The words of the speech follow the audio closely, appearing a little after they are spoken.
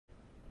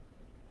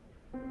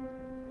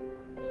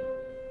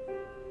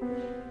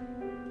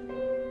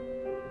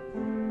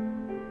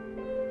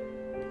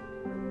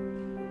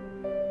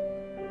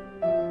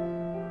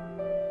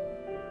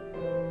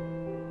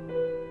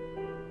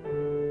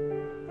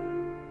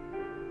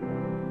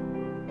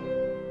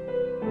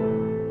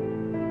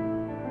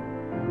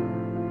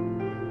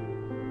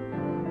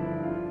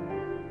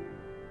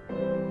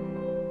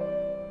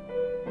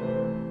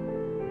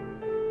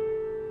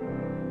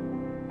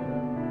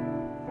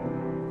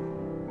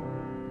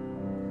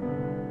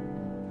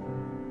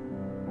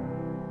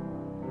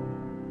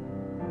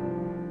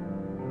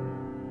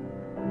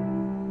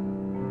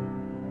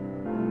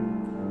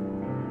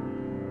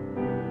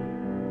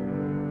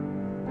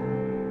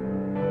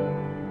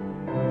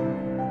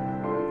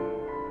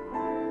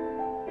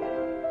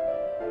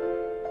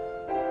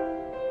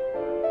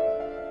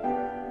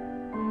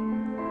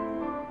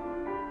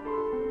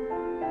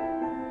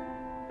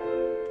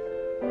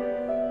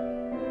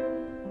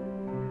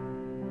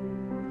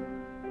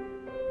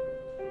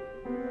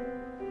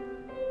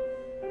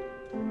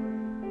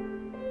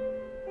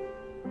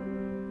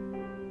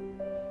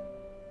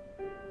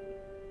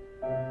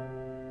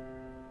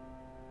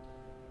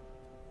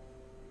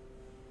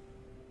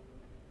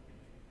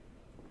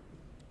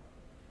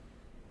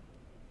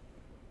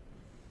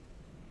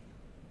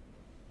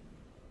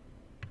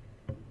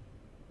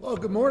Well,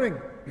 good morning.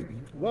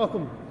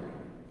 Welcome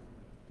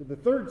to the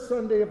third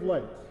Sunday of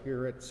Lent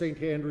here at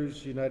St.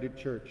 Andrew's United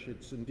Church.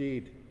 It's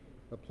indeed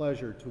a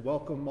pleasure to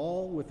welcome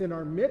all within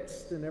our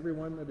midst and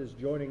everyone that is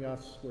joining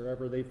us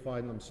wherever they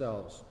find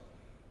themselves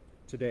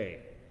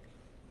today.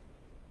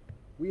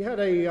 We had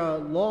a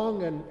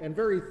long and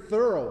very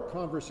thorough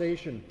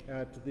conversation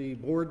at the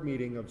board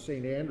meeting of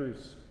St.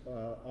 Andrew's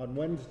on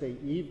Wednesday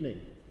evening.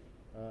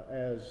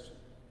 As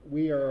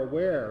we are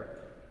aware,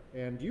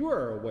 and you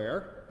are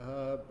aware,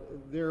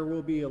 there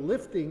will be a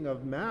lifting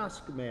of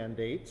mask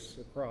mandates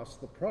across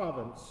the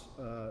province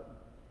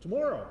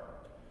tomorrow.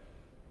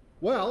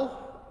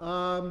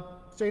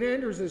 Well, St.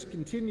 Andrews has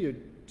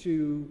continued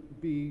to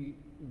be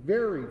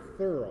very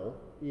thorough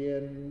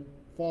in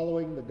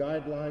following the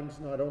guidelines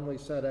not only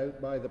set out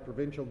by the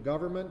provincial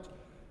government,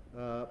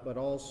 but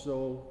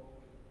also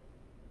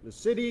the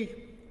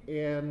city,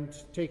 and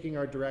taking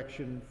our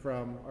direction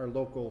from our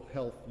local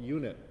health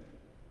unit.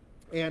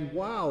 And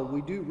while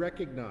we do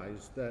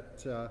recognize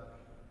that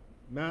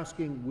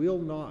masking will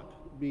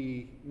not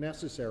be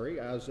necessary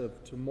as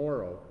of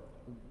tomorrow,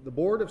 the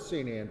Board of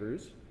St.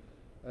 Andrews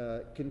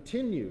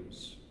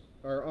continues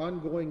our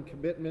ongoing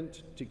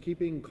commitment to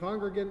keeping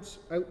congregants,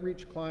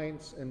 outreach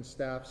clients, and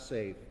staff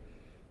safe.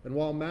 And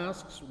while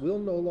masks will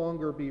no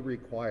longer be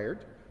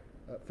required,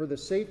 for the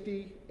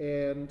safety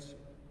and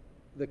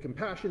the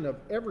compassion of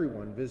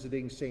everyone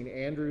visiting St.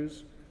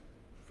 Andrews,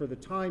 for the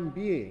time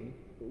being,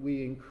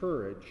 we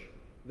encourage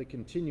the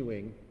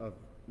continuing of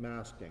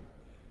masking.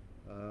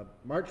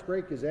 March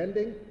break is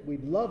ending.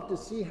 We'd love to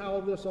see how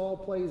this all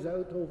plays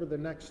out over the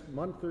next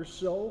month or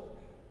so,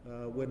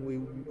 when we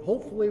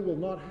hopefully will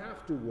not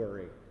have to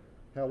worry.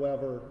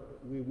 However,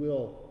 we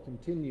will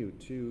continue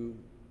to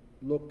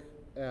look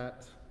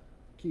at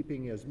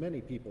keeping as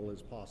many people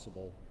as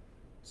possible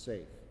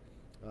safe.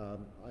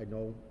 I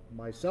know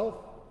myself,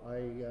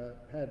 I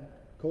had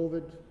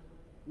COVID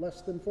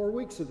less than 4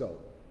 weeks ago,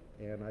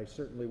 and I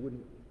certainly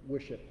wouldn't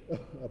wish it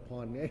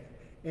upon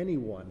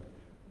anyone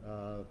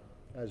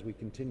as we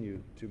continue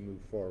to move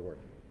forward.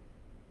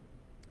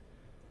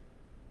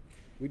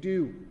 We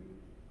do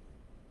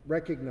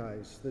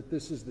recognize that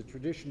this is the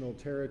traditional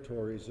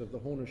territories of the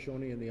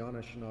Haudenosaunee and the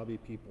Anishinaabe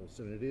peoples,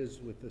 and it is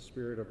with the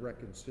spirit of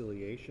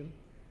reconciliation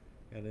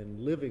and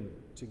in living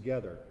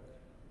together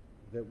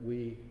that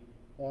we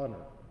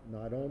honor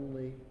not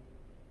only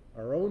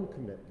our own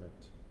commitment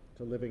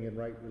to living in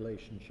right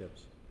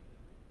relationships,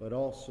 but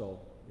also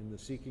in the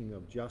seeking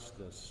of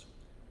justice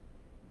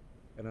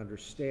and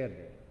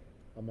understanding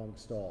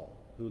amongst all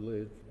who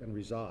live and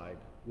reside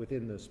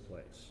within this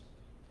place.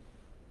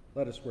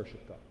 Let us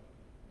worship God.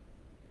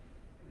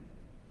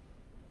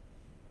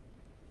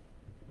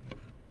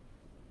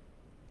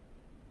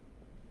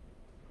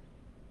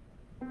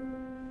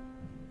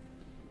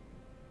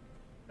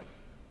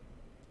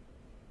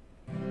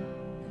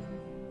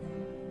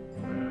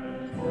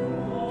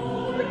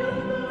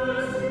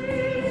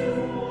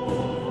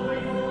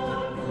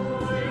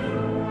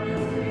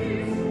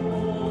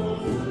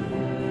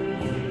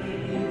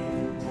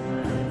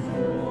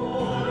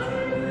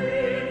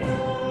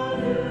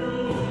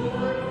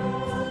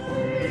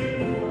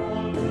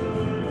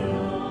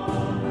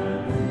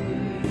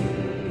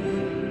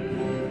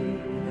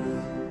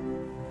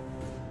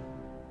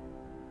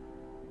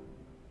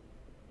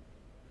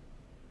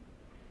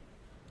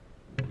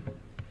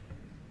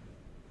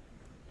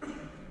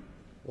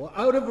 Well,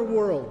 out of a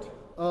world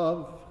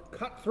of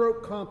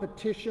cutthroat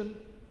competition,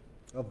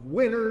 of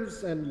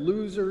winners and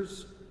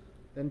losers,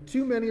 and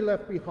too many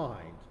left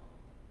behind,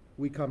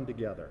 we come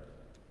together.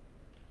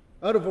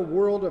 Out of a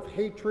world of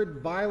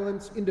hatred,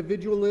 violence,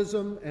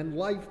 individualism, and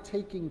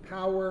life-taking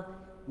power,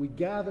 we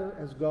gather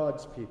as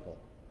God's people.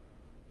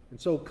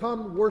 And so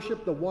come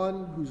worship the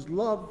one whose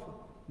love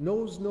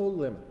knows no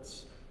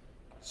limits.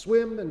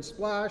 Swim and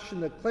splash in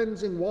the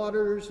cleansing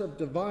waters of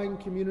divine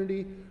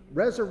community.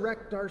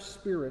 Resurrect our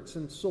spirits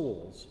and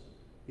souls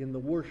in the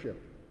worship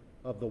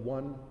of the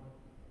one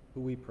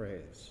who we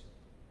praise.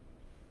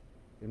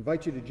 I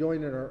invite you to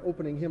join in our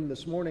opening hymn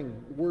this morning.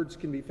 Words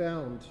can be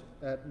found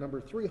at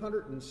number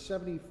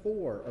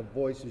 374 of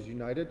Voices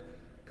United.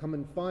 Come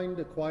and find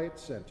a quiet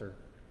center,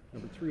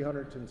 number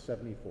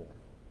 374.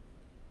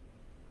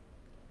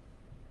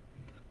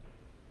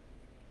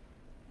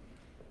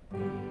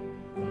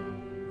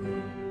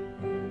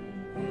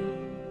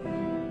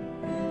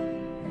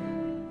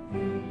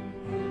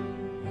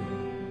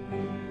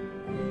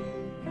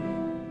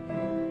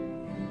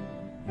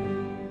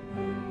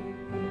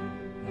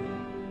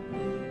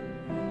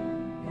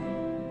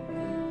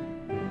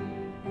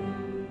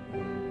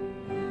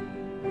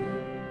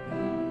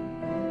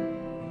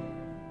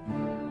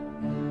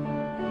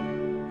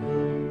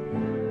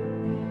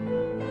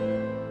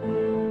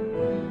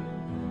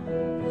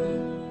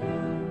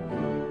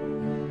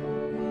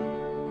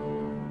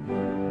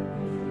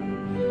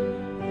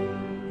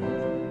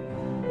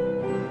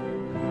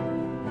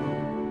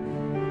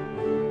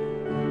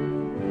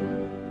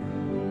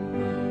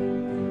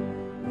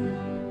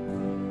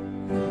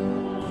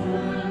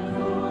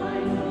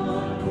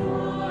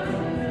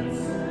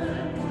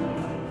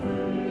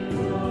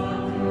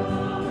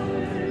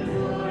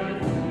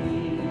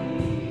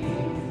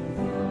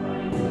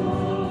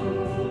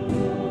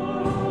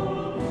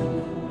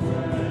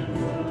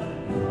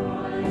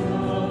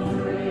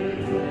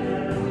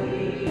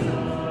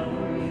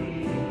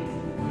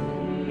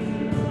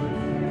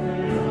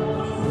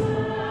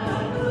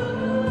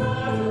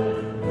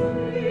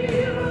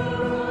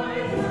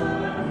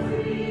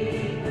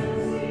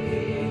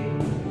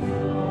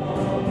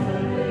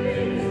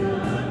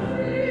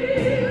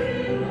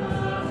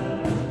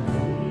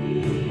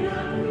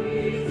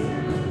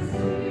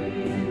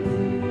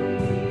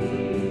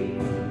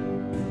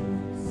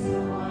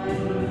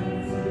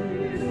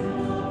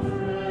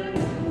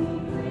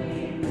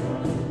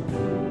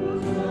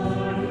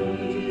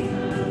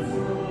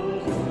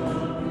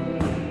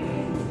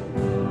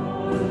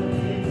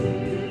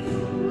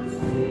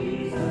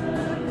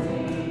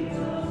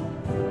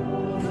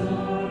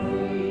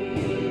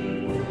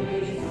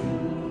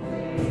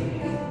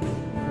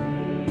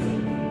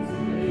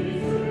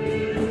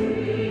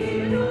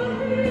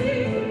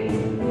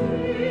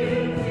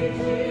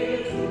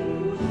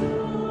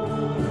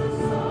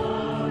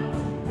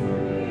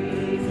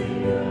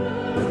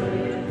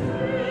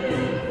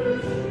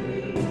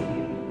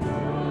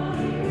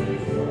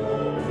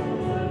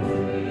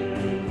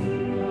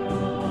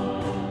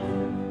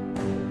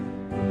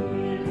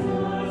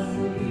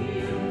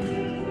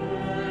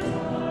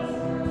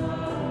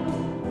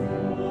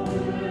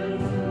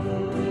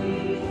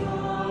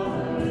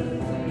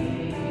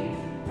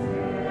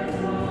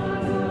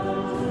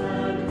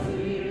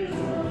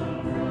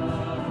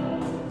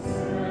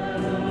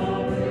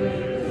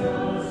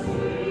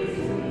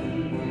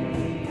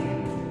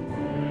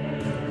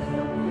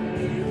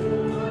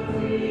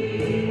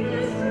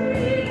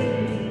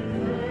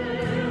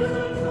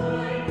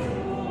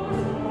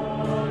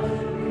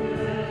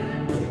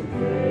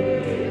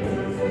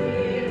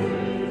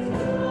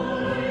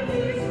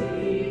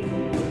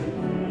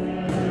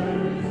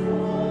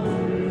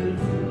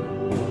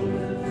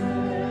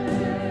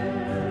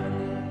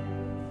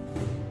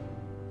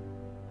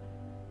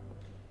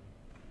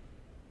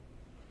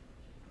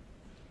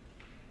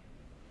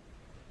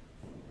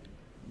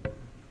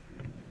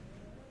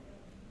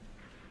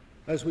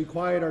 As we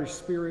quiet our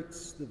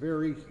spirits, the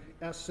very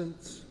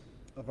essence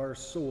of our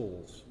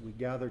souls, we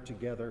gather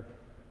together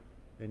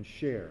and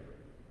share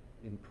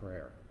in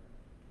prayer.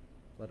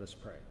 Let us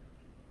pray.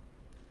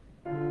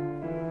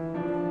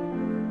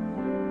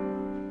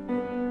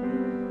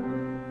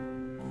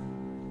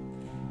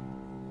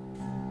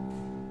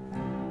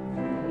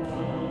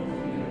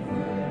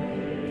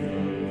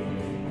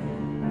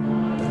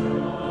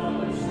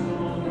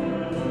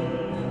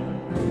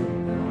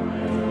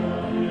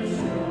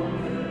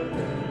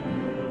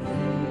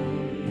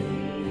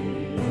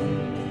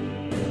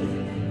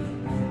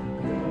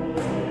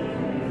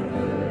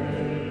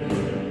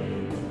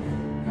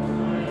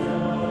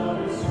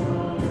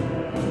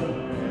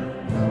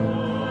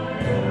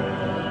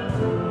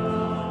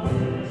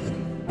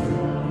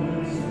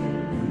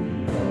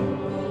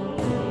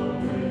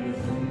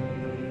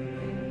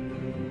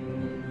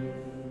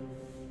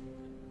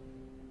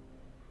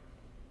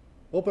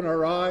 Open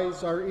our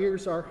eyes, our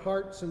ears, our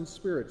hearts, and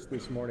spirits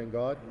this morning,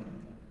 God,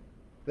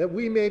 that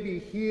we may be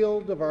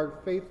healed of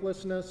our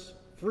faithlessness,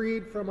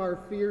 freed from our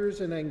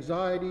fears and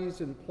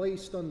anxieties, and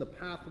placed on the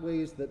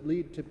pathways that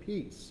lead to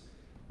peace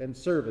and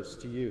service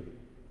to you.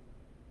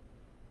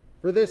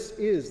 For this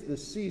is the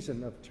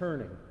season of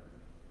turning.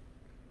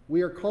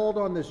 We are called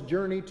on this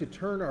journey to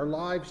turn our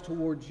lives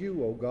towards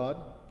you, O God,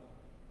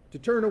 to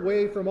turn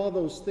away from all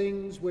those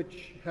things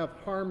which have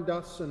harmed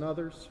us and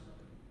others,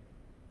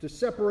 to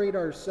separate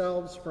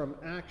ourselves from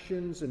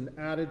actions and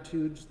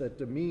attitudes that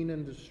demean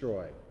and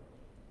destroy.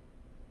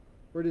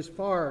 For it is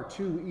far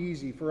too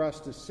easy for us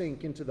to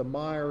sink into the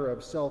mire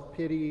of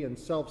self-pity and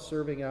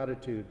self-serving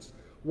attitudes,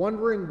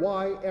 wondering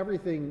why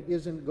everything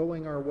isn't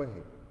going our way.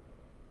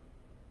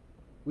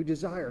 We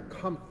desire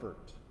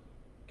comfort,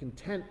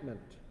 contentment,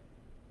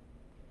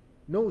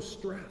 no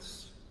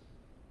stress,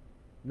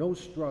 no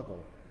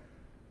struggle.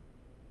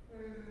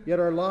 Yet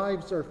our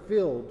lives are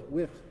filled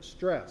with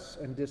stress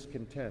and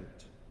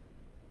discontent.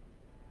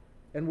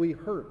 And we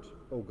hurt,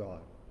 O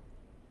God.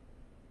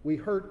 We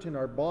hurt in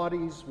our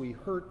bodies, we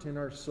hurt in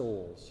our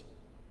souls.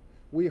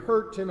 We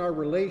hurt in our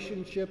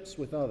relationships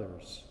with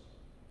others,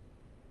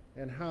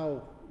 and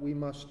how we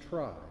must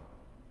try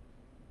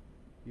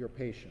your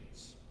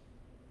patience.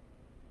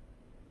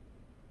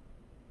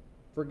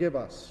 Forgive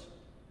us,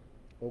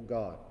 O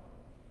God.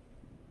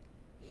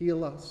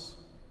 Heal us,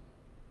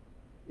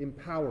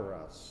 empower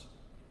us,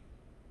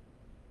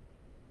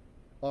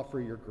 offer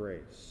your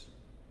grace.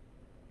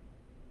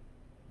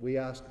 We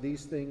ask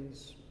these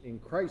things in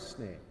Christ's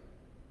name.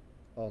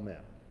 Amen.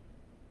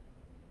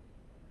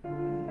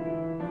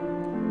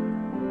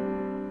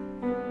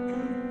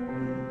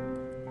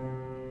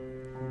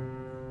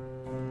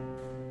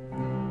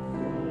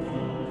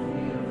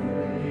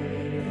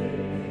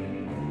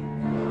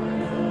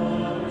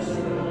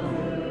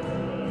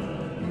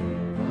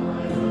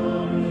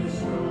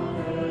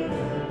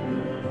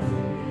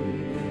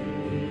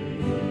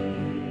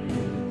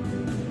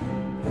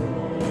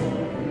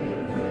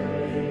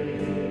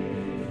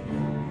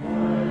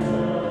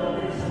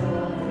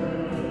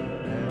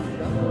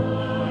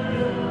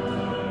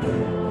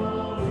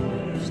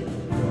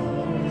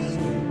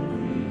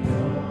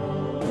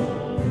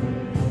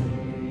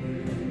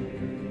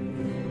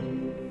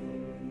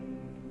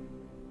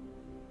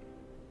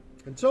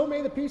 And so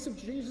may the peace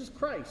of Jesus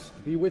Christ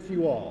be with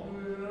you all.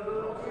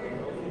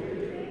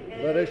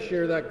 Let us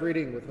share that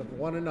greeting with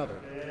one another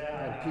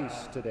and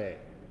peace today.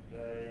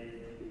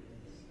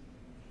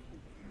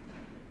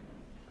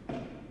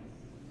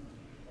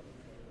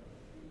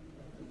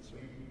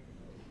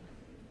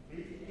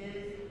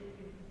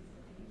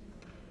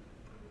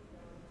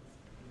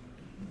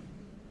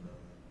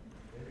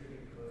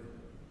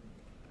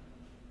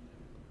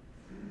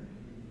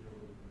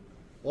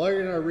 While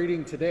you're in our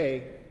reading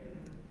today,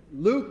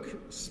 Luke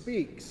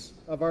speaks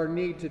of our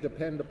need to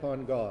depend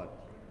upon God.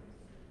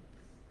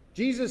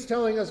 Jesus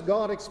telling us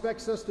God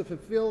expects us to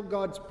fulfill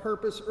God's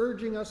purpose,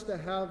 urging us to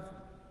have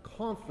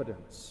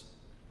confidence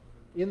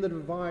in the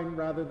divine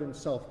rather than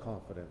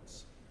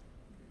self-confidence.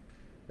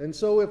 And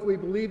so if we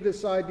believe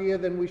this idea,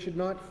 then we should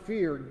not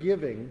fear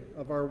giving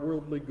of our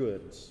worldly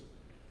goods.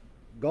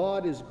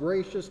 God is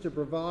gracious to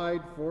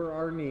provide for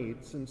our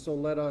needs, and so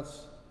let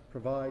us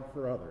provide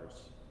for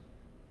others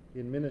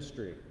in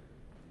ministry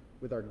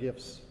with our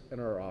gifts and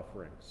our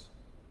offerings.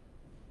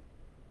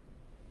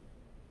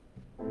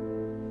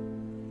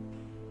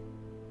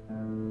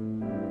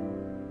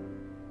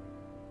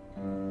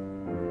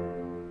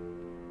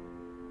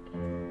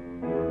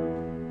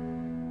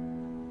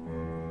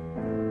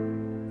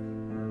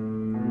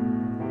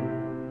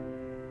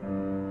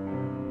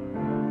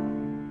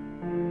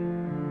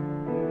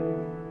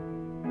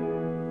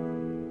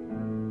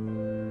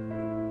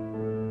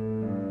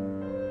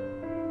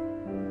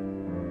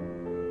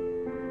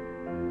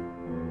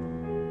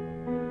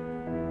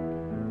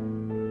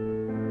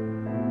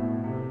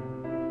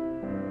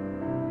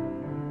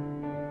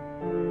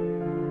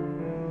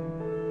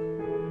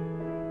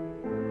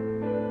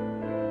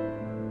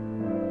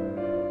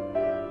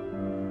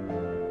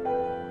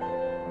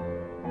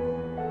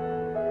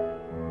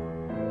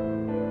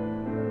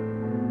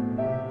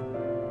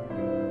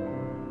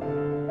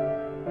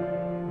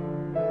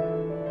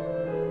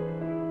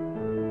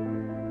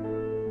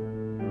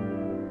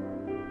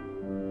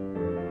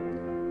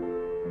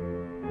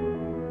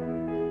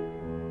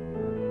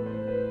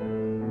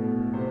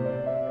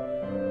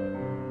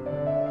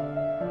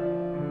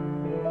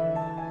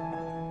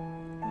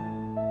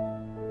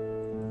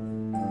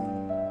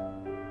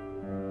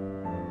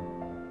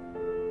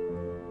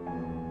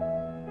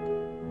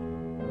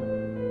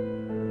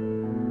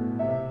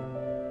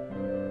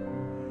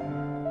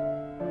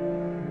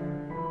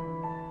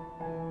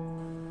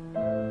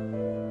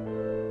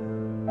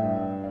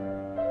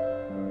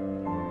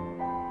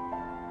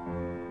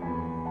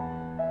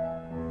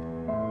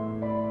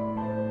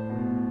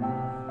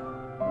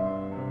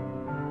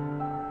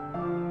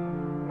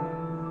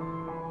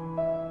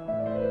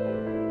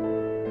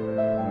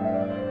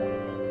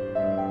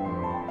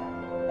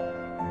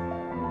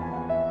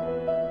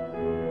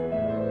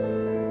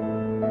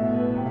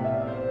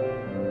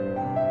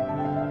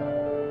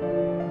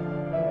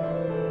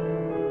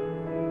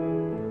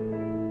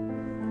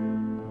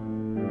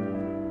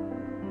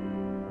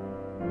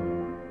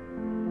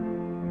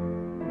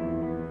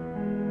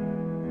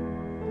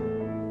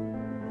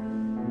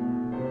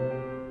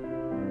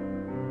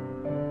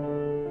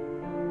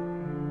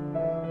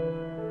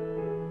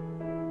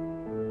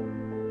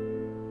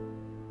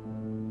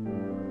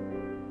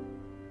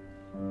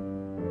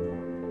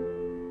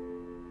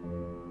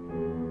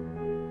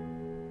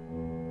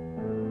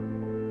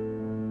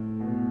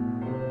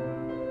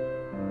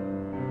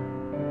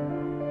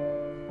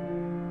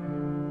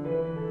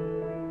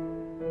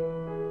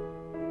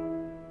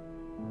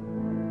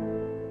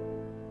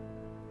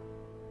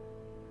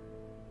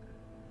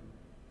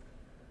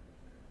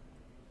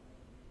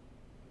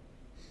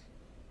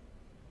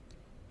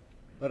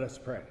 Let us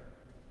pray.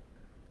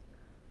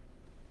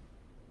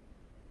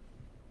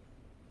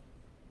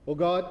 O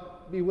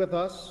God, be with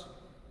us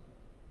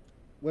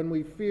when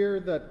we fear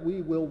that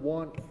we will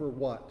want for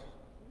what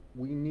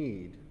we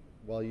need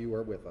while you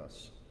are with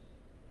us.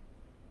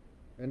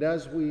 And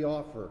as we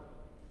offer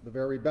the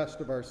very best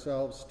of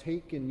ourselves,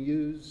 take and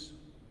use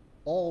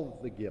all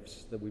the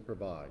gifts that we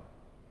provide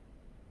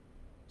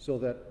so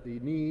that the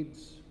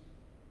needs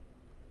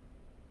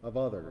of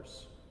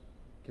others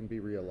can be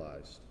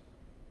realized.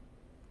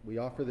 We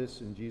offer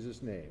this in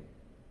Jesus' name.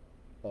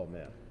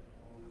 Amen.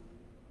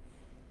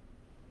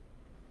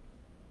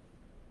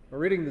 Our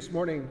reading this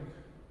morning,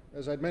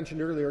 as I'd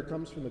mentioned earlier,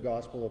 comes from the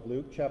Gospel of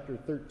Luke, chapter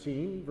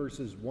 13,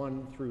 verses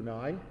 1 through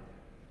 9.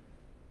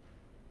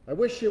 I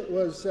wish it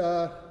was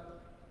a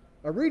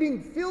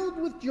reading filled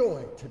with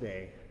joy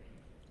today.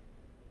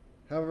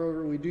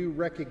 However, we do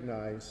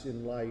recognize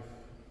in life,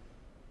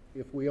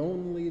 if we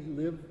only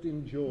lived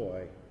in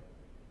joy,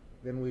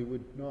 then we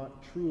would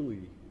not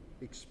truly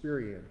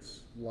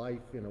experience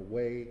life in a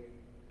way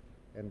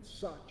and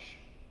such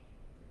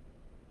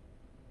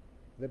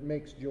that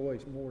makes joy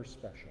more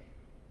special.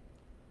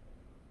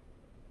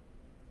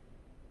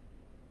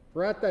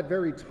 For at that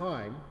very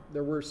time,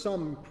 there were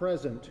some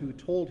present who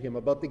told him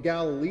about the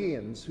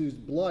Galileans whose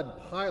blood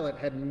Pilate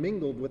had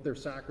mingled with their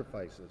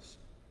sacrifices.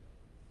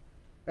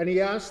 And he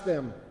asked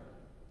them,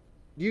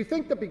 "Do you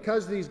think that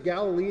because these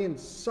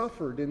Galileans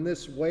suffered in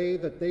this way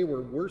that they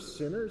were worse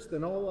sinners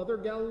than all other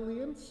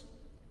Galileans?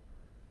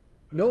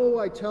 No,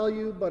 I tell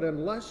you, but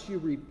unless you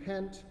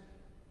repent,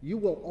 you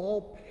will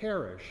all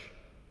perish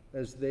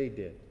as they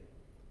did.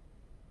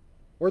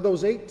 Or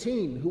those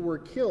 18 who were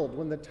killed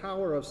when the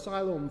Tower of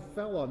Siloam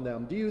fell on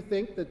them, do you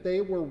think that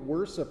they were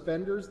worse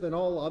offenders than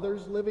all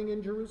others living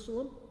in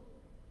Jerusalem?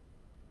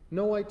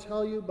 No, I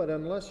tell you, but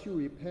unless you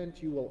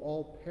repent, you will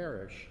all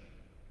perish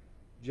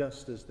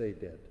just as they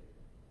did."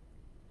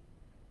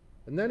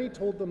 And then he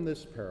told them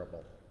this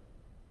parable.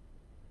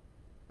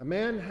 A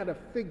man had a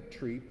fig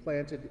tree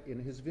planted in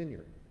his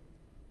vineyard,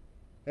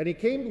 and he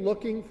came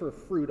looking for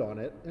fruit on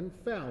it and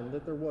found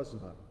that there was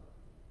none.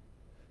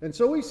 And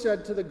so he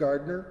said to the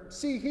gardener,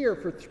 "See here,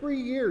 for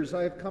 3 years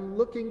I have come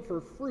looking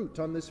for fruit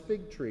on this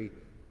fig tree,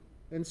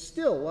 and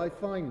still I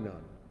find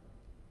none.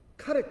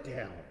 Cut it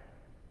down.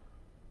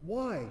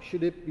 Why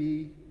should it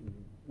be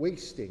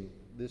wasting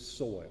this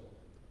soil?"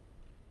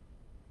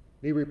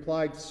 He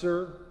replied,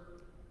 "Sir,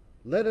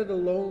 let it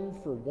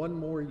alone for 1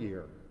 more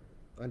year,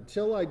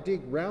 until I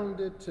dig round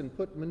it and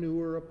put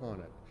manure upon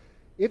it.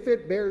 If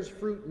it bears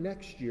fruit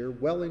next year,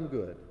 well and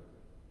good.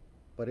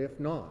 But if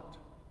not,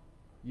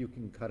 you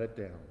can cut it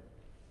down."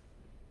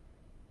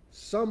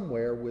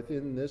 Somewhere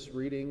within this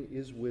reading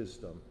is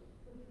wisdom,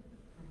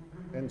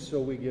 and so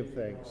we give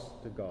thanks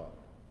to God.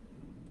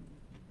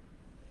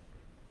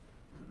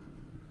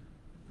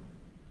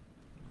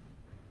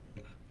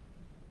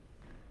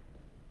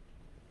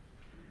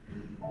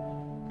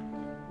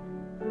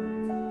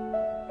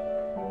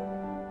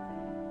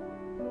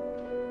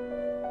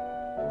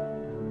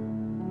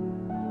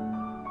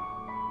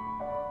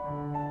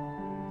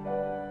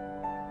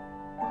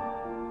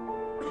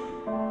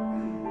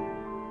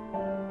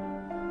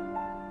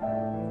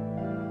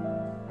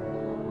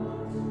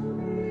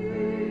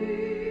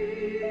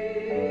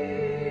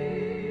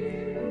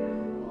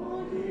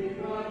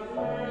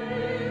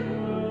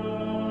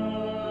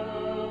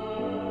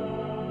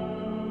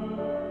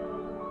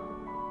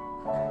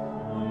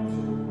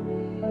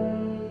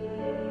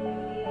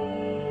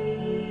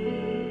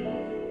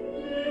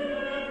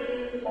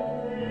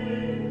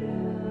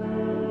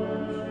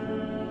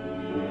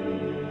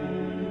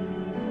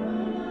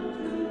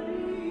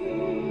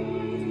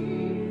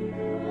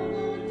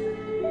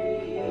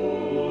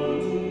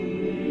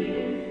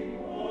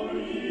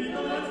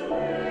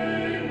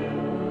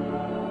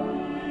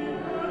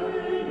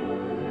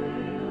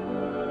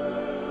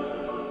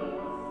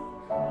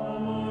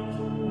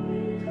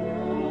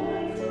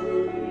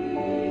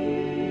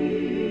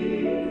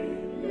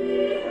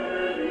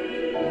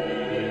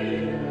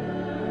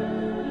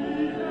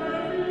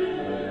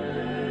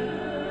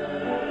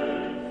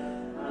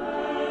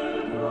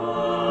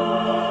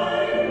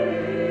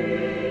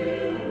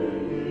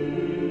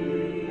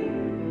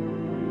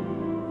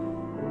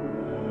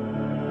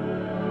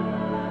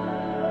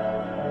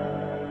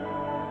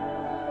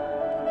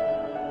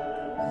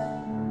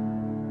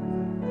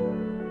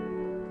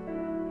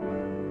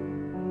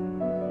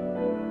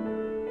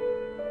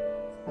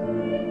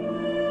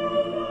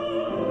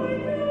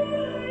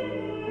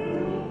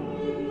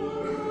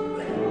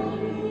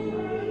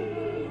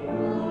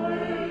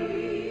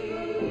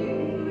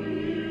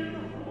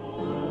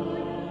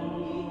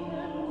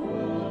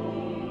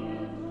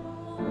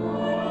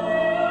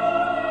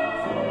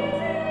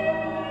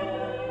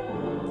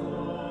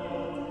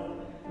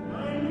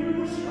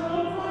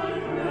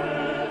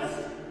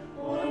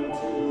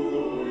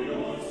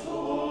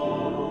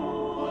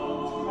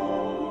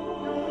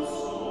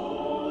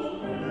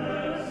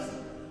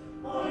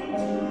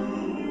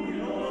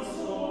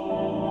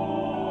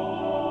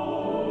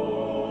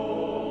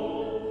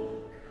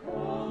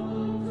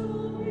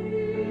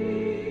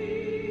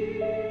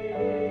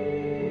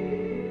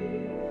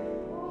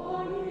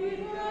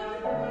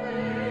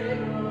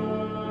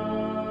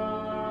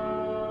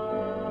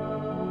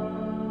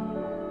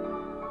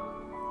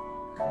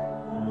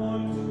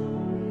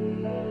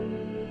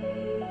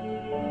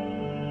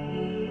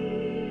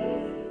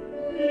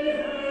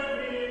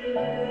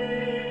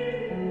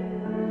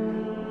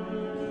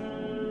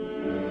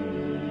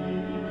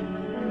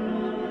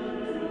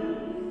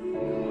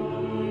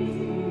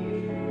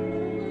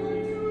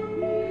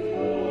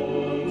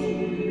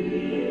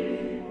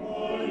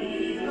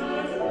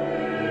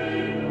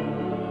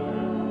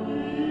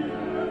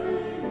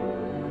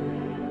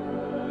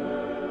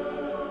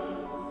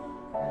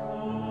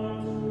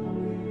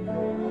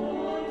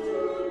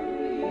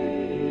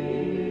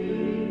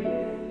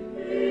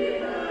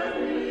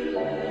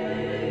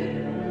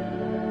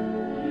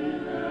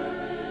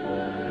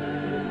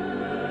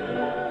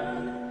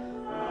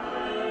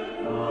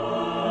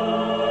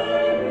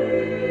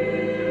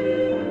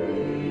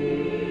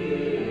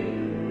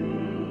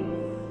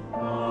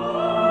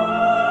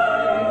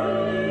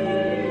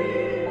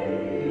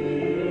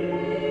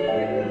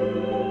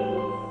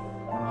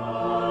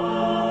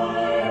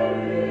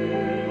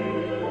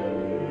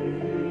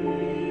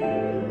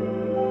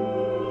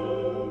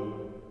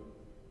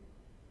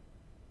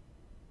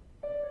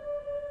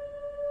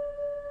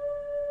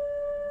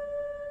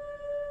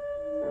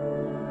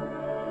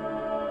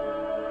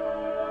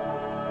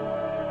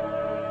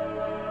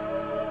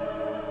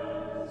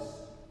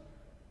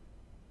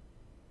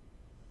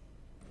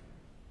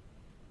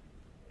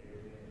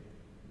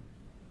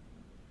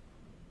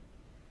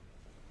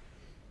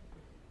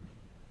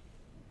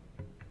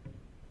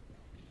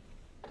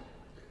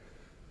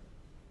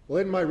 Well,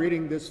 in my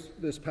reading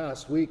this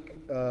past week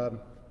on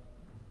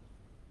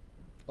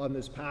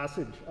this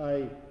passage,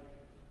 I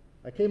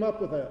came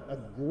up with a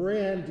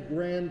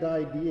grand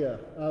idea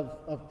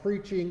of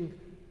preaching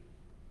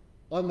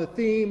on the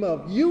theme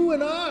of you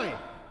and I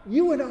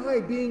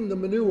being the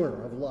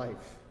manure of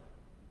life.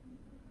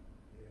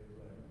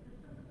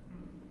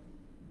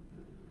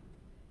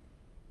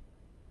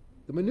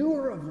 The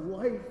manure of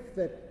life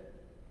that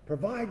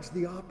provides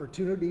the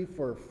opportunity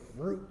for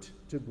fruit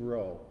to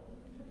grow.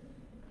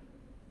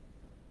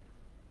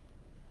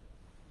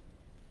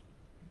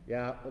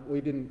 Yeah, I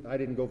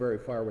didn't go very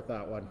far with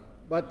that one.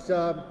 But,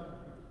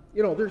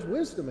 there's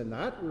wisdom in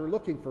that. We were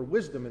looking for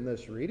wisdom in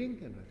this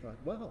reading, and I thought,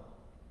 well,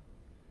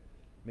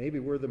 maybe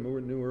we're the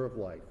manure of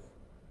life.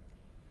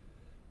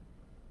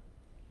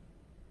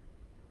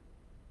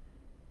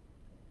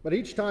 But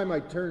each time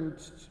I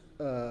turned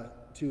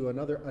to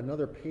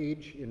another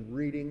page in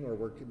reading, or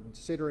were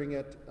considering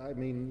it,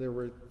 there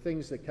were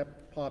things that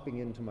kept popping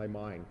into my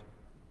mind.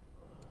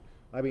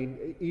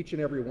 Each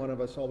and every one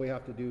of us, all we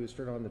have to do is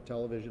turn on the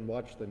television,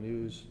 watch the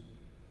news,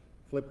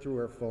 flip through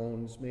our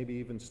phones, maybe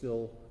even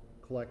still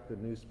collect the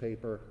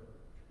newspaper.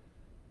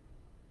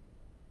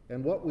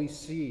 And what we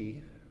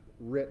see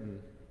written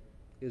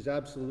is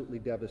absolutely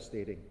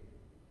devastating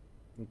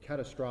and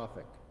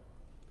catastrophic.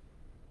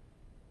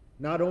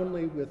 Not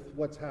only with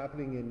what's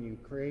happening in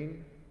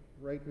Ukraine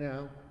right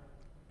now,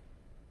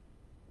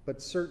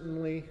 but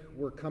certainly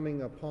we're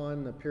coming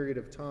upon a period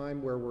of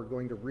time where we're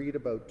going to read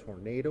about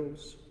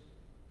tornadoes,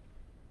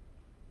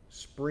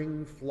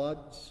 spring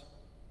floods.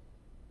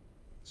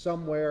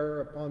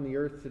 Somewhere upon the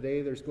earth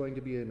today there's going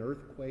to be an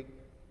earthquake,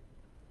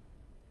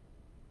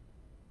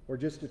 or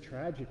just a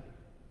tragedy.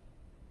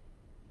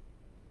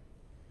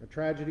 A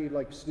tragedy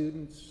like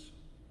students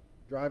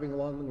driving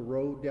along the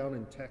road down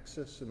in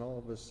Texas and all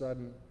of a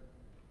sudden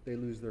they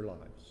lose their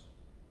lives.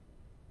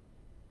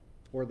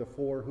 Or the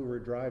 4 who were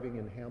driving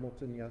in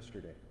Hamilton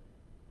yesterday,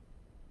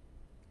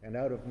 and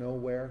out of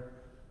nowhere,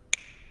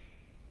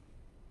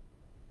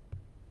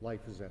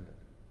 life is ended.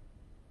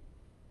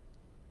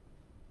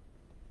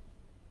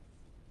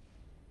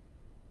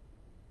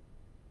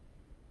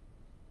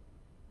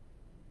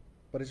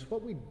 But it's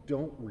what we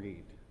don't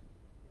read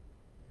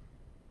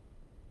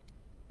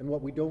and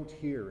what we don't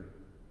hear,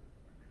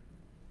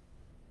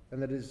 and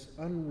that is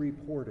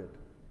unreported,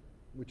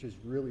 which is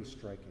really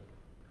striking.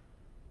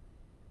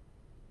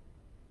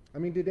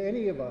 Did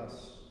any of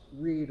us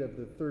read of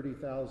the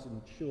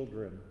 30,000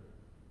 children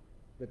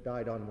that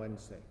died on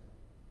Wednesday?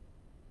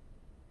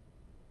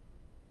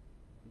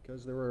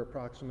 Because there were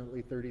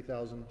approximately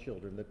 30,000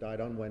 children that died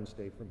on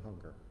Wednesday from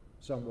hunger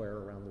somewhere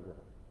around the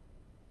world.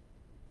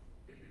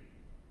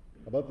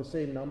 About the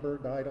same number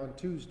died on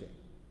Tuesday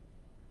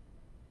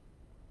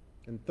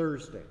and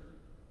Thursday,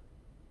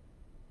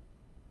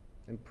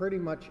 and pretty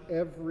much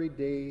every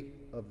day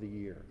of the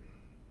year.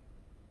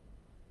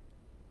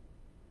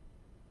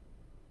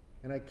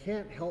 And I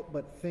can't help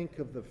but think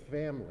of the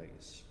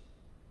families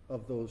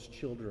of those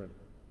children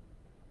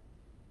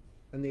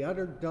and the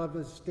utter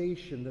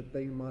devastation that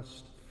they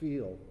must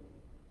feel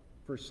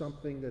for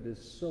something that is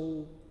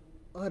so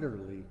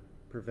utterly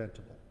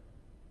preventable.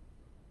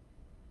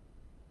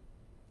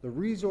 The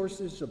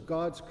resources of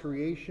God's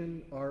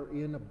creation are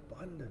in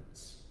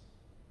abundance,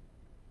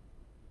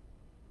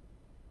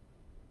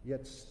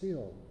 yet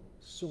still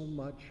so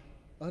much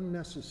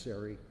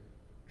unnecessary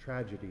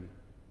tragedy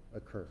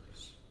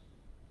occurs.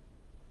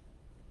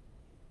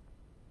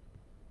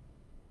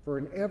 For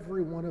in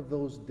every one of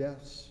those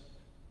deaths,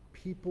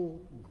 people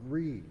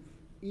grieve,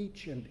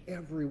 each and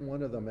every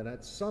one of them. And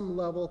at some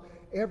level,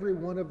 every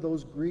one of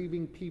those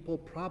grieving people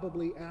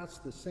probably asks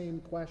the same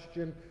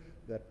question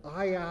that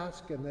I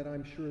ask and that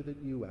I'm sure that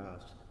you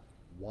ask: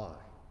 why?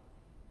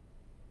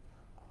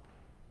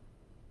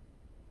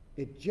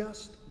 It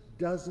just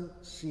doesn't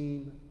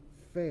seem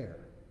fair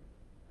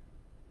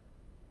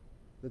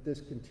that this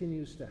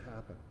continues to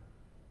happen.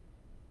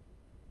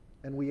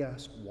 And we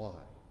ask why.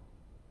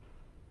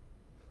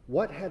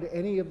 What had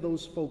any of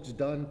those folks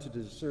done to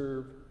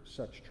deserve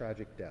such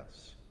tragic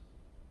deaths?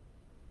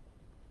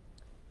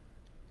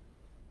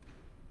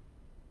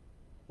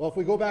 Well, if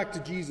we go back to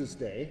Jesus'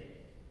 day,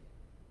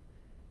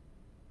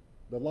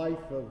 the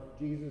life of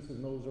Jesus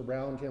and those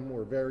around him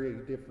were very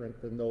different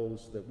than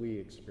those that we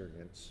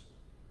experience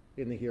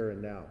in the here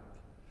and now.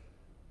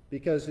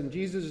 Because in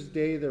Jesus'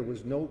 day, there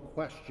was no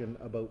question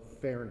about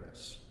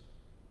fairness.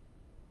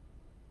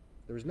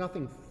 There was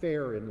nothing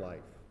fair in life.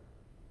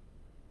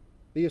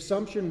 The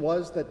assumption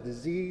was that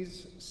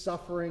disease,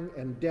 suffering,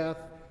 and death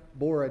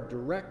bore a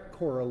direct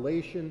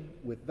correlation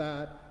with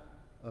that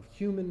of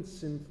human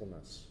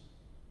sinfulness.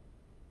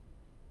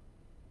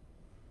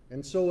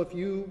 And so if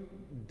you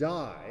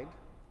died,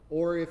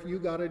 or if you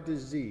got a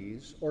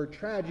disease, or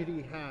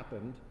tragedy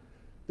happened,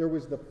 there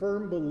was the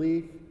firm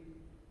belief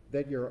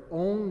that your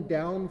own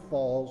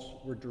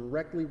downfalls were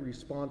directly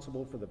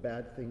responsible for the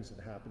bad things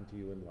that happened to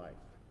you in life.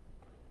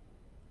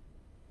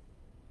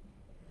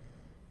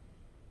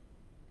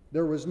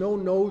 There was no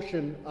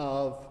notion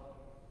of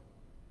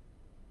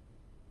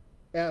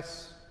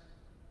S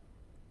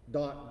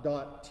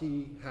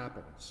T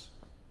happens.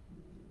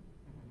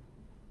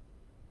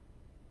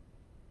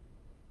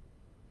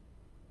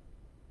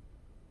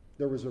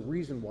 There was a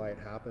reason why it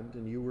happened,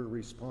 and you were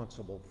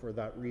responsible for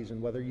that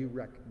reason, whether you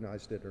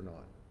recognized it or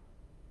not.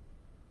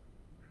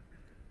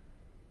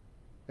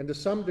 And to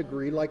some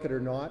degree, like it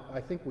or not,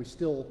 I think we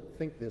still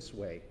think this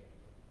way.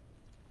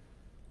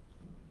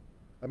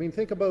 I mean,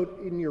 think about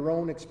in your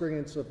own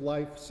experience of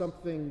life,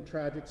 something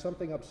tragic,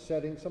 something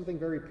upsetting, something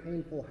very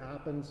painful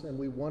happens, and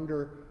we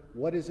wonder,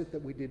 what is it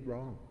that we did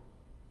wrong?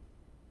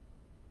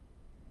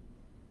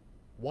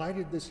 Why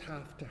did this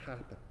have to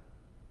happen?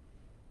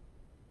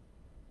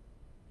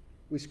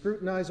 We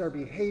scrutinize our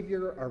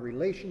behavior, our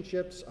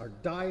relationships, our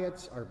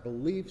diets, our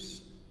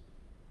beliefs,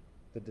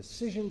 the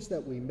decisions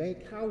that we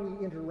make, how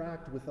we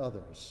interact with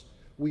others.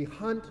 We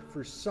hunt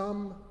for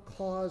some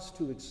cause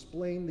to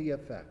explain the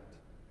effect,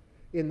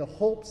 in the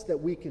hopes that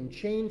we can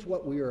change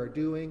what we are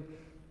doing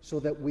so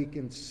that we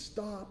can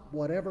stop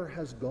whatever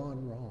has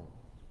gone wrong.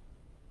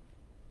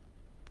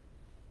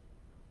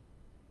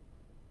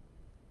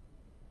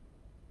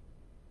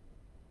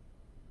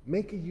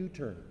 Make a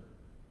U-turn.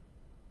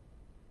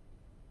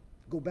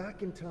 Go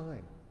back in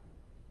time.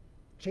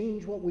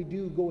 Change what we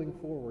do going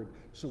forward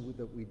so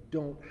that we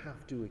don't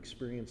have to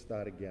experience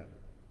that again.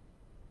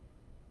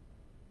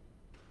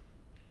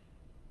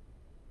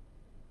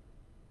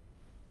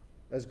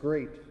 As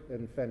great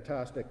and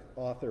fantastic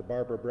author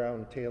Barbara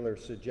Brown Taylor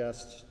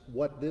suggests,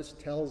 what this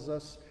tells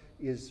us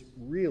is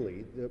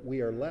really that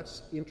we are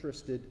less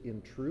interested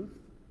in truth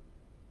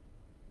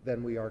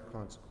than we are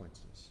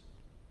consequences.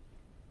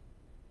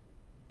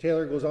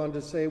 Taylor goes on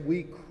to say,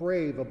 we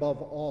crave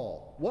above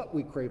all, what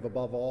we crave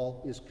above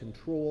all is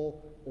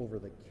control over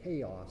the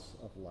chaos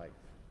of life.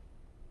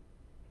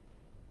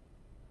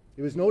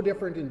 It was no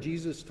different in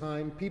Jesus'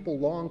 time. People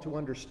longed to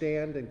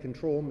understand and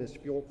control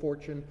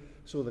misfortune,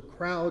 so the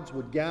crowds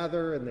would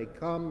gather and they'd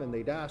come and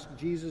they'd ask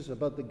Jesus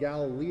about the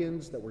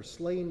Galileans that were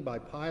slain by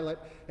Pilate,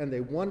 and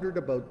they wondered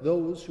about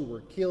those who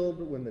were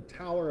killed when the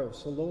Tower of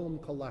Siloam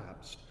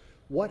collapsed.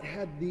 What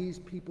had these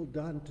people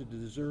done to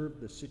deserve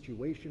the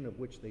situation of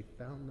which they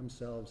found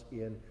themselves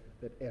in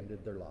that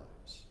ended their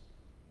lives?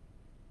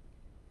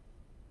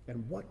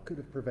 And what could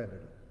have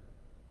prevented it?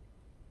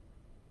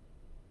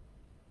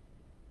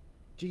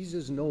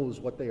 Jesus knows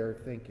what they are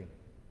thinking.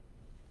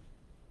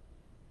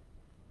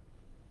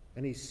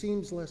 And he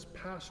seems less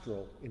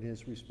pastoral in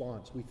his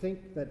response. We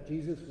think that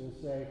Jesus will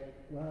say,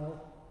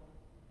 well,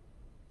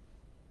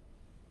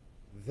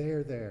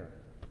 they're there.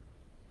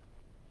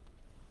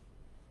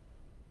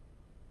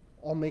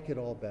 I'll make it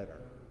all better.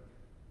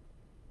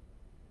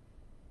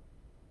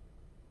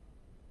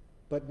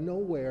 But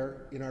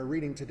nowhere in our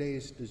reading today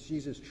does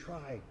Jesus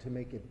try to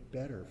make it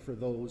better for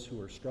those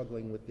who are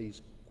struggling with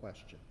these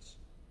questions.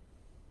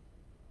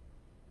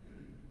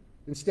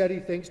 Instead, he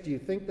thinks, do you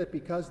think that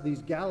because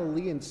these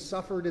Galileans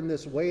suffered in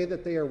this way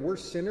that they are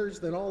worse sinners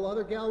than all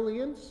other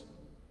Galileans?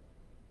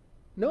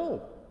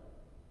 No.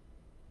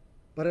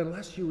 But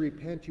unless you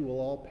repent, you will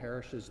all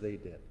perish as they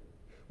did.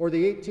 Or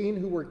the 18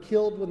 who were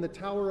killed when the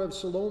Tower of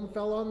Siloam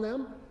fell on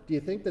them? Do you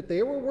think that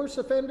they were worse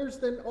offenders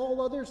than all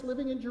others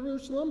living in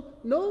Jerusalem?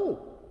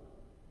 No.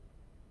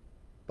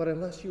 But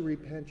unless you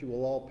repent, you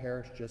will all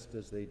perish just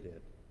as they did.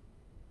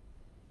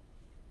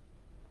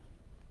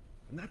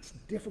 And that's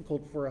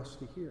difficult for us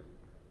to hear.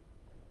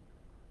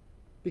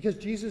 Because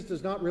Jesus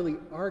does not really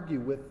argue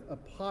with a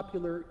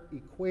popular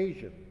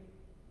equation.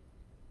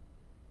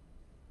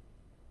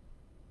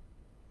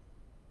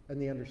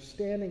 And the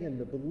understanding and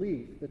the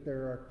belief that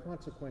there are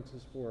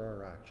consequences for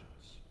our actions.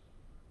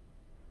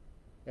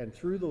 And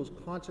through those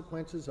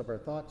consequences of our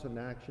thoughts and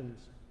actions,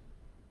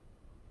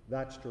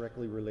 that's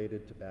directly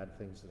related to bad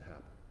things that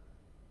happen.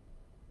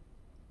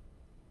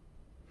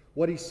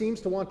 What he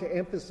seems to want to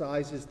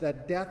emphasize is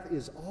that death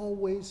is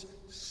always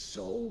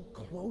so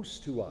close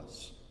to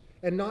us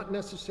and not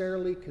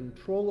necessarily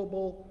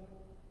controllable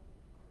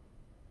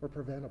or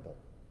preventable.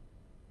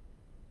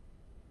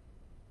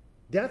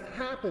 Death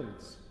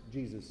happens,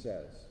 Jesus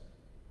says.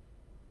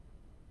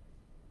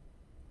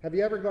 Have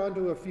you ever gone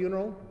to a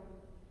funeral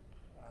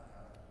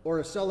or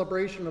a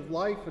celebration of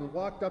life and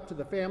walked up to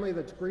the family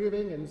that's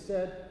grieving and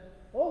said,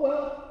 oh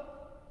well,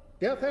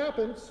 death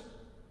happens?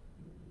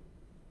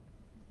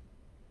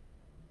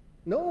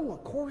 No,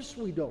 of course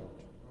we don't.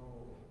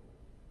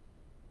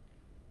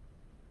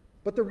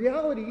 But the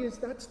reality is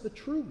that's the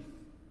truth.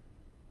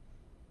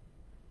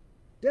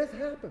 Death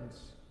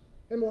happens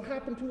and will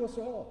happen to us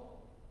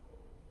all.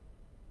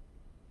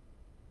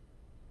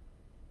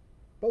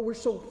 But we're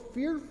so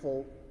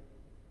fearful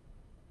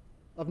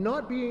of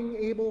not being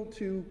able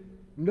to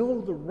know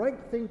the right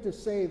thing to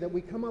say that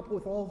we come up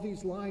with all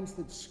these lines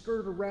that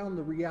skirt around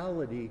the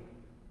reality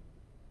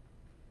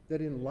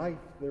that in life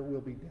there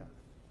will be death.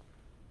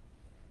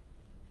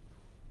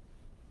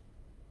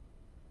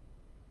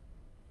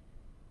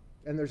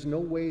 And there's no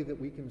way that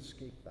we can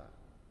escape that.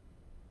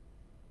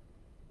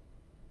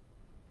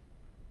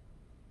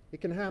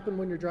 It can happen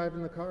when you're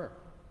driving the car.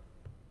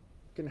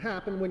 It can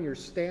happen when you're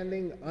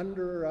standing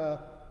under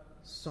a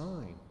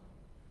sign.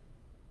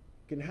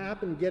 It can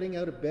happen getting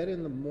out of bed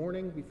in the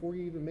morning before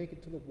you even make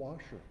it to the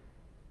washer.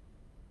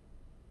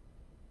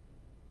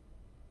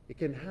 It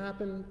can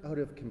happen out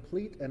of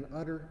complete and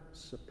utter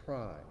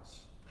surprise.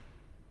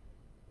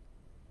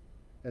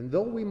 And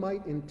though we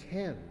might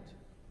intend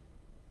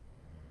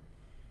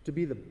to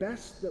be the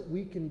best that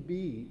we can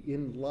be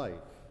in life,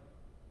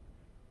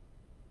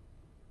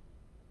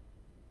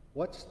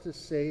 what's to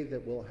say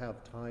that we'll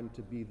have time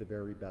to be the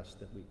very best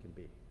that we can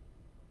be?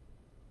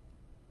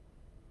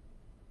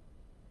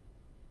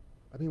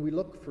 I mean, we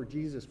look for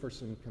Jesus for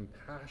some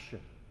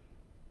compassion,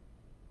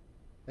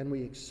 and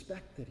we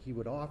expect that he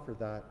would offer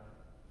that.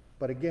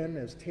 But again,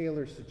 as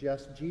Taylor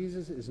suggests,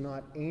 Jesus is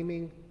not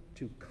aiming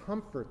to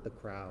comfort the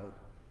crowd.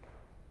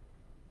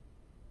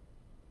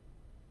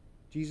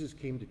 Jesus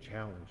came to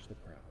challenge the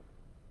crowd.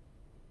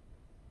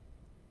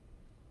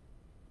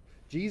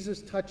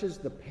 Jesus touches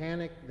the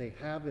panic they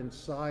have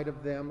inside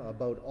of them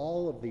about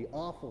all of the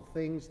awful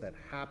things that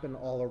happen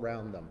all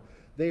around them.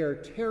 They are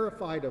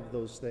terrified of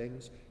those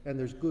things, and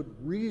there's good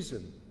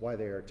reason why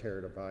they are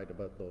terrified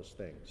about those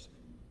things.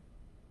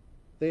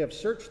 They have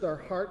searched their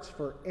hearts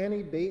for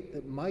any bait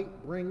that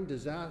might bring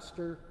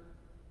disaster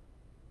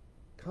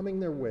coming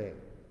their way.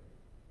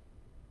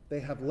 They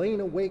have lain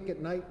awake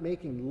at night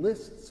making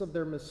lists of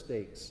their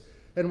mistakes.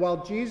 And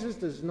while Jesus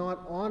does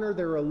not honor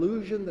their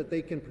illusion that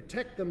they can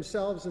protect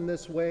themselves in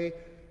this way,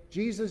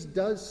 Jesus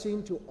does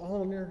seem to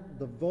honor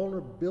the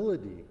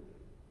vulnerability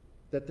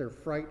that their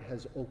fright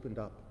has opened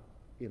up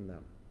in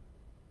them.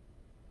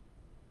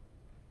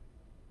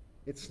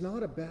 It's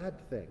not a bad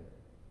thing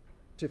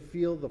to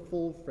feel the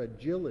full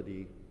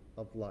fragility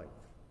of life.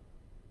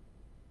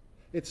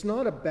 It's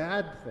not a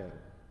bad thing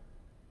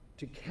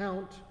to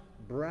count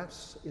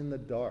breaths in the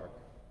dark,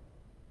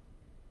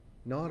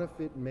 not if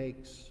it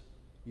makes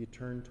you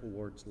turn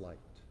towards light.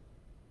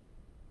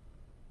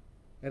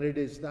 And it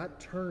is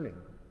that turning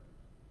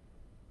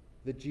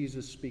that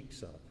Jesus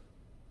speaks of,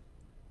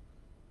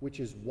 which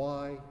is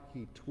why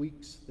he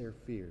tweaks their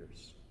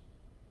fears.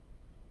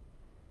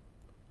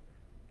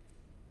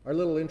 Our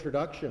little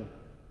introduction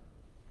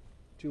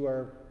to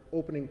our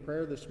opening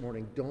prayer this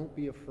morning, don't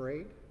be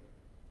afraid.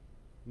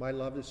 My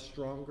love is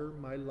stronger.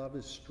 My love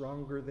is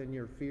stronger than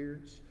your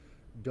fears.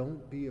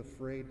 Don't be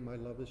afraid. My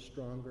love is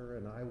stronger,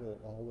 and I will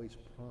always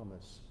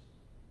promise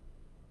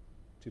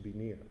to be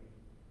near.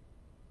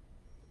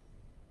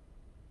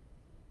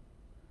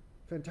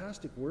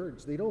 Fantastic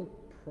words. They don't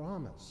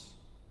promise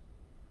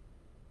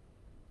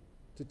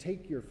to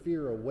take your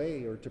fear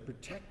away or to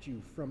protect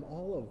you from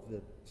all of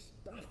the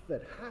stuff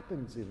that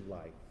happens in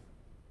life.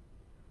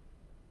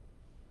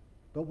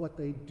 But what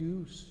they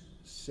do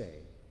say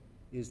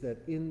is that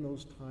in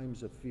those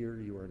times of fear,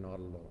 you are not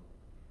alone.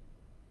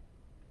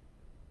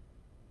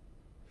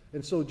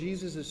 And so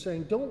Jesus is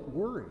saying, don't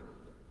worry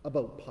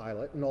about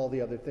Pilate and all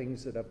the other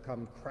things that have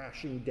come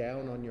crashing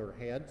down on your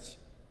heads.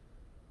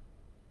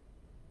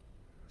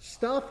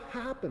 Stuff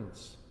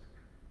happens.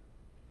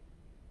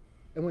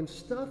 And when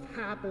stuff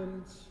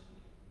happens,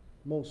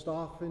 most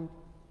often,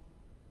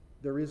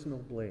 there is no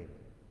blame.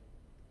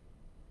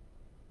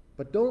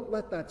 But don't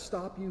let that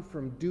stop you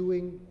from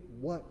doing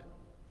what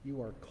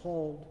you are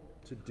called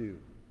to do.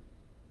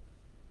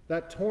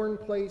 That torn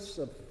place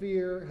of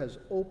fear has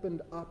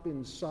opened up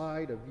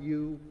inside of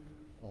you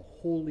a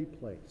holy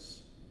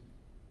place.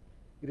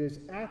 It is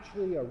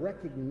actually a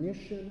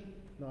recognition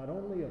not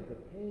only of the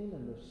pain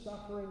and the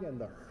suffering and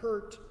the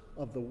hurt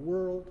of the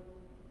world,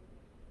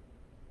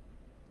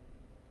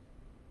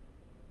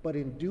 but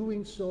in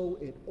doing so,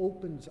 it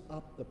opens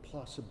up the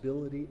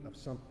possibility of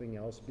something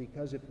else,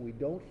 because if we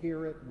don't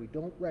hear it, we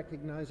don't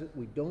recognize it,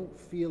 we don't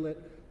feel it,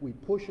 we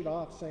push it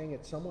off saying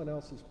it's someone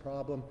else's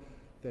problem,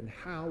 then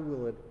how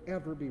will it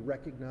ever be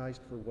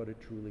recognized for what it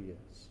truly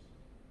is?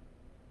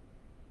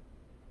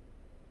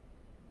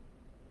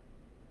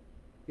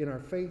 In our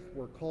faith,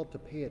 we're called to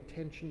pay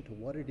attention to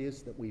what it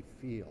is that we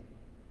feel.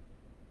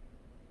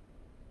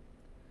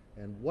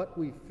 And what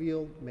we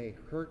feel may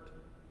hurt,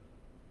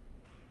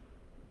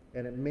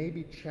 and it may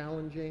be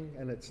challenging,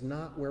 and it's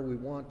not where we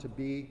want to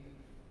be,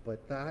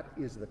 but that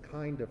is the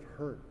kind of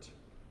hurt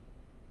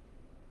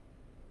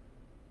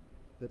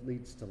that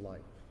leads to life.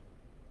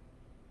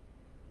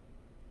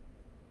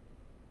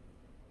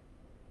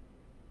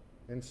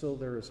 And so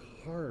there is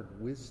hard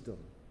wisdom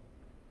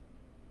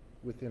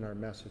within our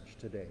message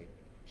today,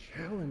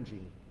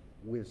 challenging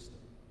wisdom.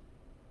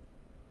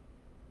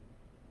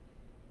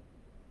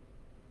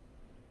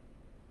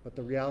 But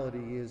the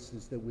reality is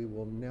that we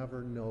will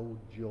never know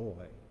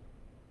joy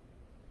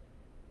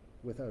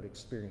without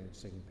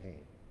experiencing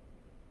pain.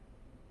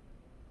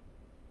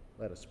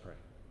 Let us pray.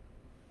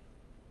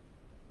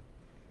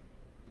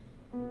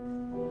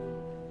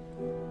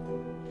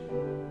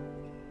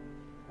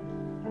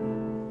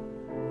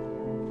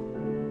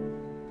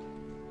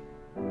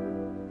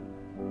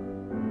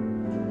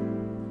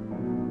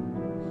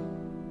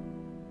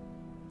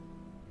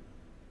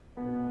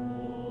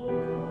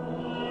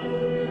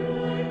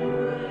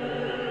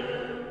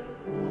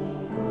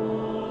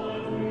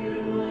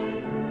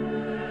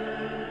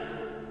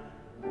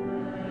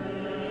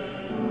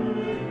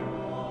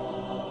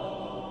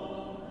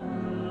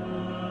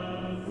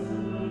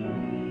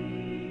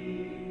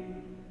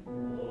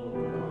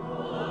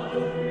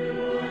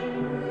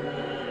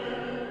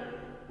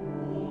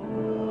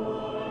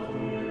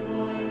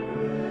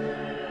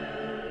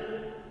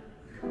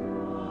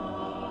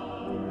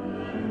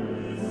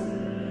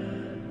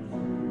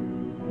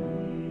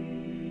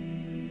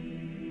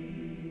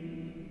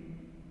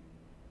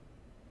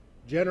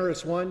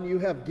 Generous one, you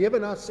have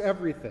given us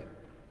everything,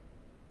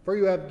 for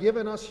you have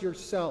given us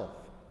yourself.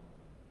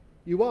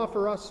 You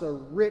offer us a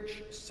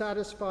rich,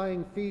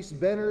 satisfying feast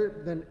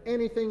better than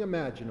anything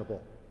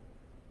imaginable.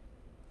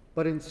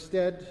 But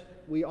instead,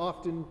 we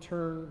often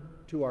turn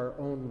to our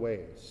own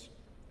ways.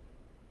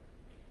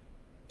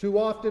 Too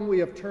often we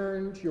have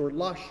turned your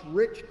lush,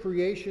 rich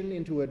creation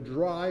into a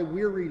dry,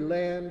 weary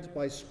land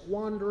by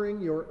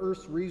squandering your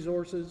earth's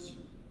resources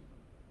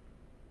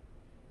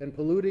and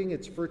polluting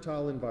its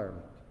fertile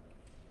environment.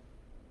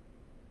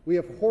 We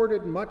have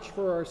hoarded much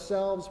for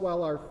ourselves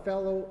while our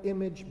fellow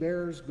image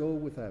bearers go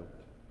without.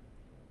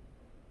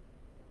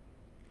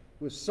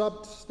 With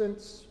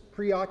substance,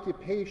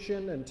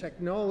 preoccupation, and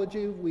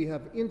technology, we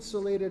have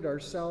insulated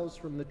ourselves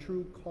from the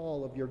true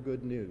call of your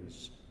good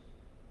news.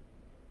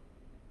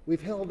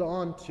 We've held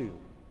on to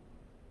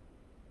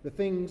the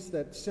things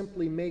that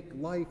simply make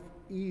life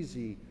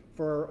easy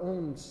for our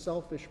own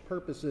selfish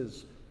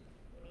purposes,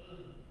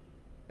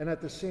 and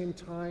at the same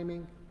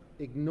time,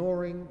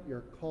 ignoring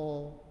your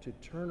call to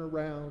turn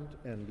around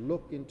and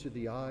look into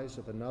the eyes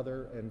of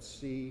another and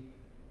see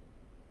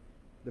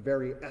the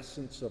very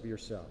essence of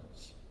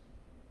yourselves.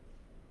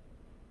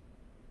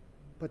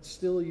 But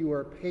still you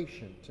are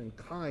patient and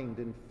kind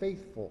and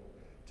faithful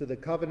to the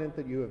covenant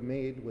that you have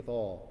made with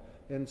all.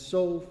 And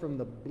so from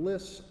the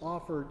bliss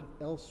offered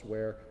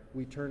elsewhere,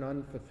 we turn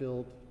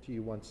unfulfilled to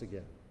you once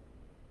again.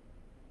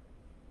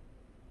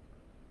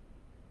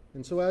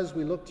 And so as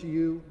we look to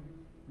you,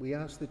 we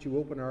ask that you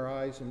open our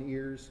eyes and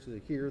ears to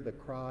hear the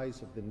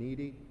cries of the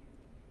needy,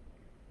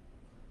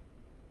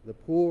 the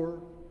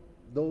poor,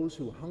 those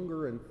who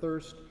hunger and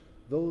thirst,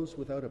 those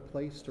without a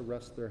place to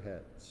rest their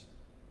heads.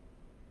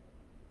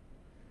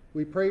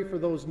 We pray for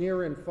those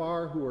near and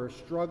far who are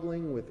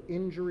struggling with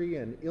injury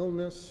and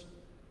illness,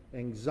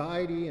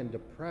 anxiety and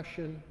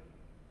depression,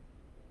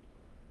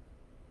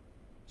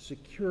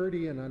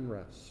 security and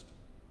unrest.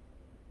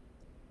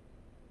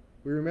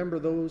 We remember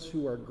those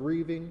who are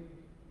grieving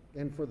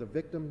and for the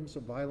victims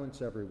of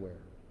violence everywhere.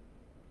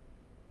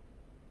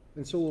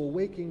 And so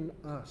awaken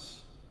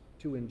us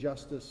to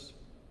injustice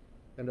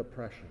and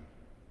oppression.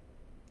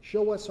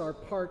 Show us our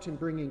part in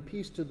bringing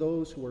peace to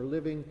those who are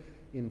living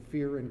in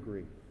fear and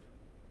grief.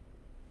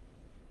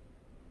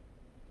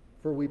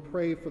 For we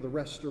pray for the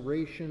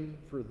restoration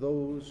for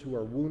those who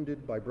are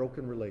wounded by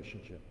broken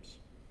relationships.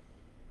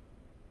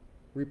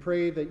 We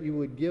pray that you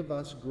would give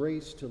us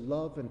grace to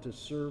love and to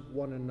serve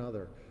one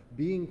another,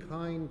 being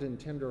kind and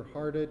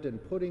tender-hearted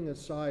and putting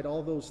aside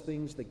all those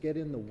things that get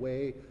in the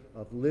way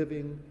of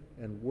living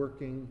and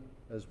working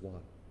as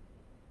one.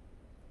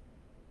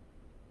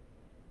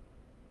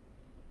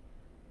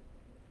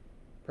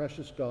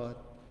 Precious God,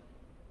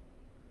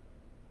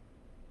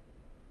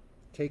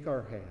 take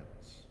our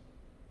hands.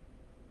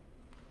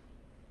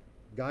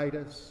 Guide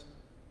us,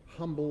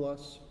 humble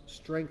us,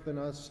 strengthen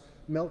us,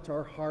 melt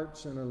our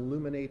hearts, and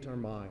illuminate our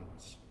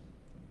minds.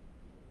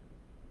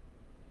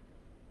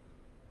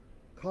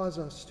 Cause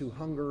us to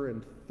hunger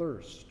and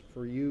thirst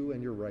for you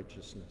and your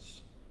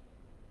righteousness.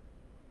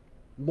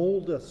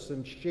 Mold us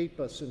and shape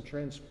us and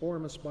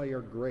transform us by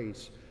your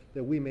grace,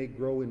 that we may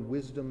grow in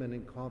wisdom and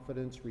in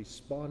confidence,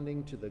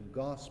 responding to the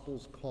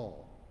gospel's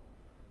call,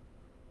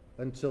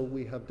 until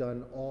we have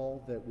done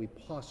all that we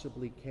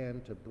possibly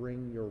can to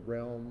bring your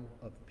realm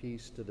of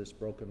peace to this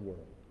broken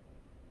world.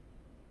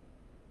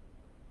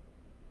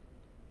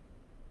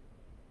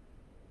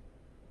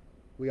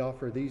 We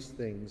offer these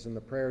things in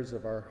the prayers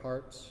of our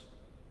hearts,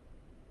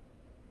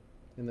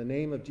 in the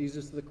name of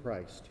Jesus the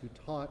Christ, who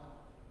taught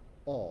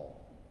all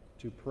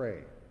to pray,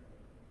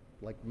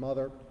 like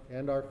Mother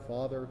and our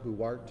Father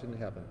who art in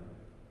heaven.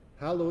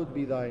 Hallowed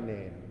be thy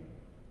name.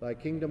 Thy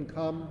kingdom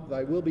come,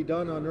 thy will be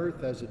done on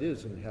earth as it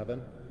is in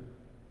heaven.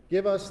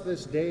 Give us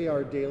this day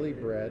our daily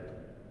bread,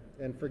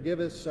 and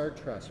forgive us our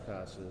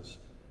trespasses,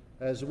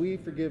 as we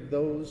forgive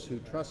those who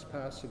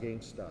trespass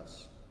against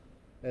us.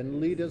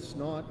 And lead us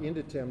not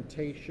into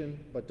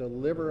temptation, but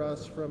deliver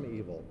us from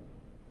evil.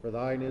 For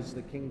thine is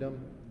the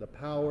kingdom, the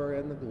power,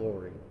 and the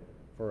glory,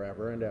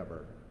 forever and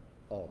ever.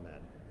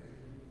 Amen.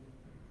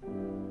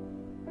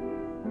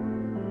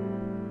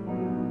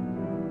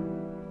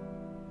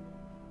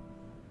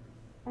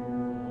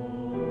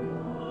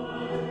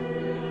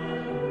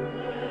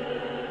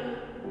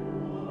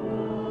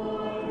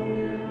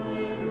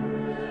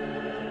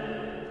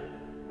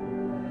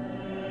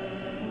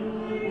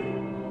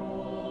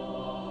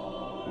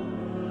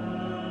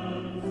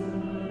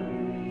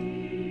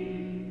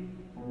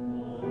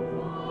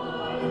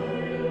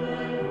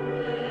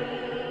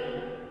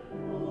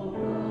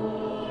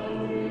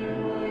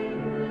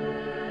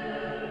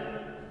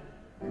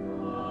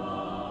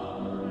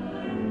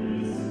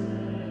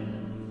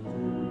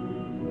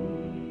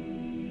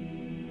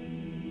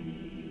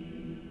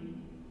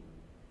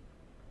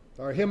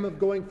 Our hymn of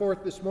going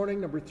forth this morning,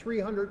 number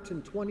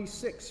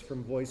 326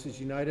 from Voices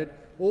United,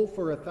 Oh,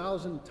 for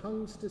 1,000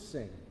 Tongues to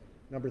Sing,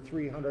 number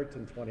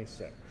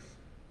 326.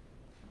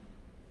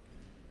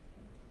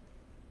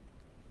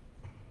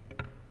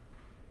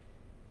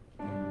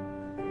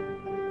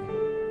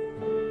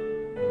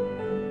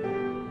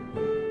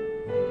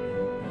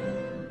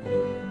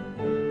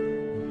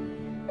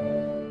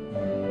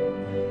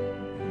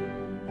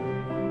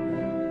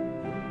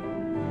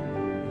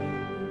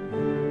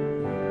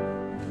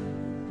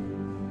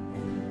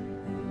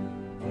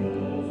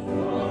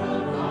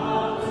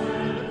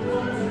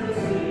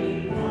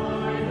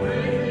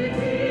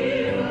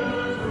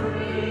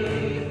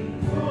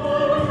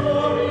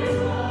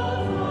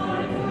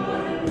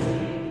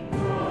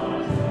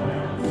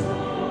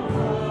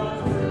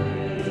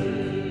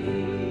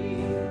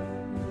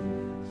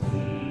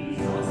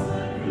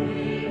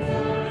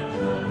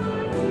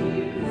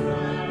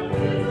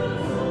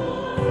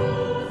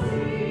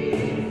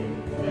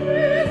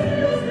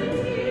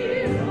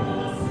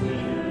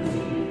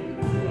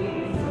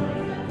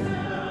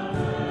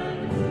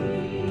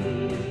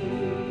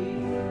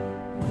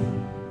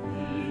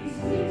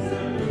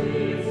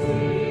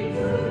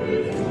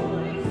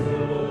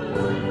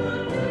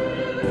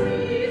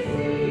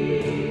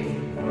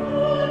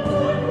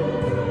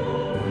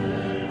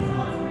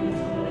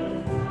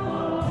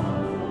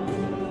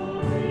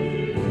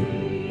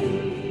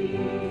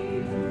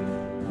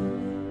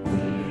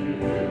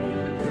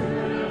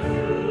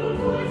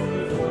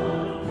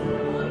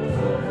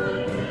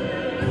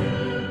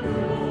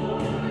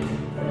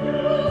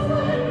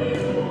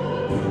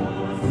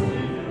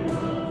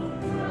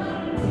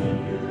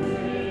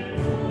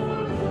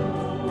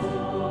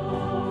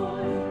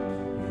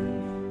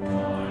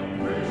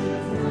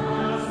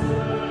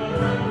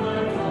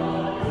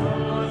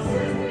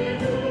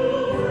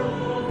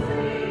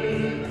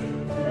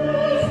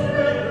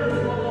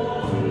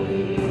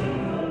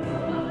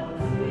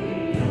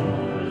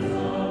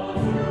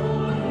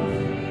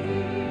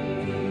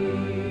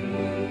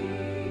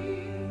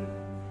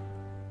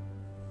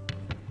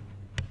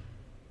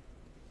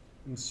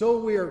 And so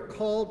we are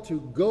called to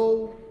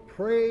go,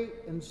 pray,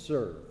 and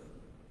serve,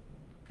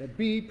 and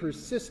be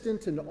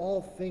persistent in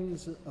all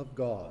things of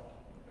God.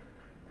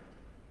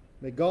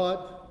 May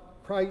God,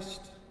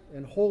 Christ,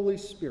 and Holy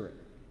Spirit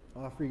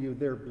offer you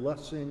their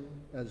blessing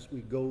as we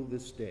go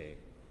this day.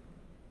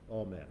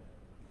 Amen.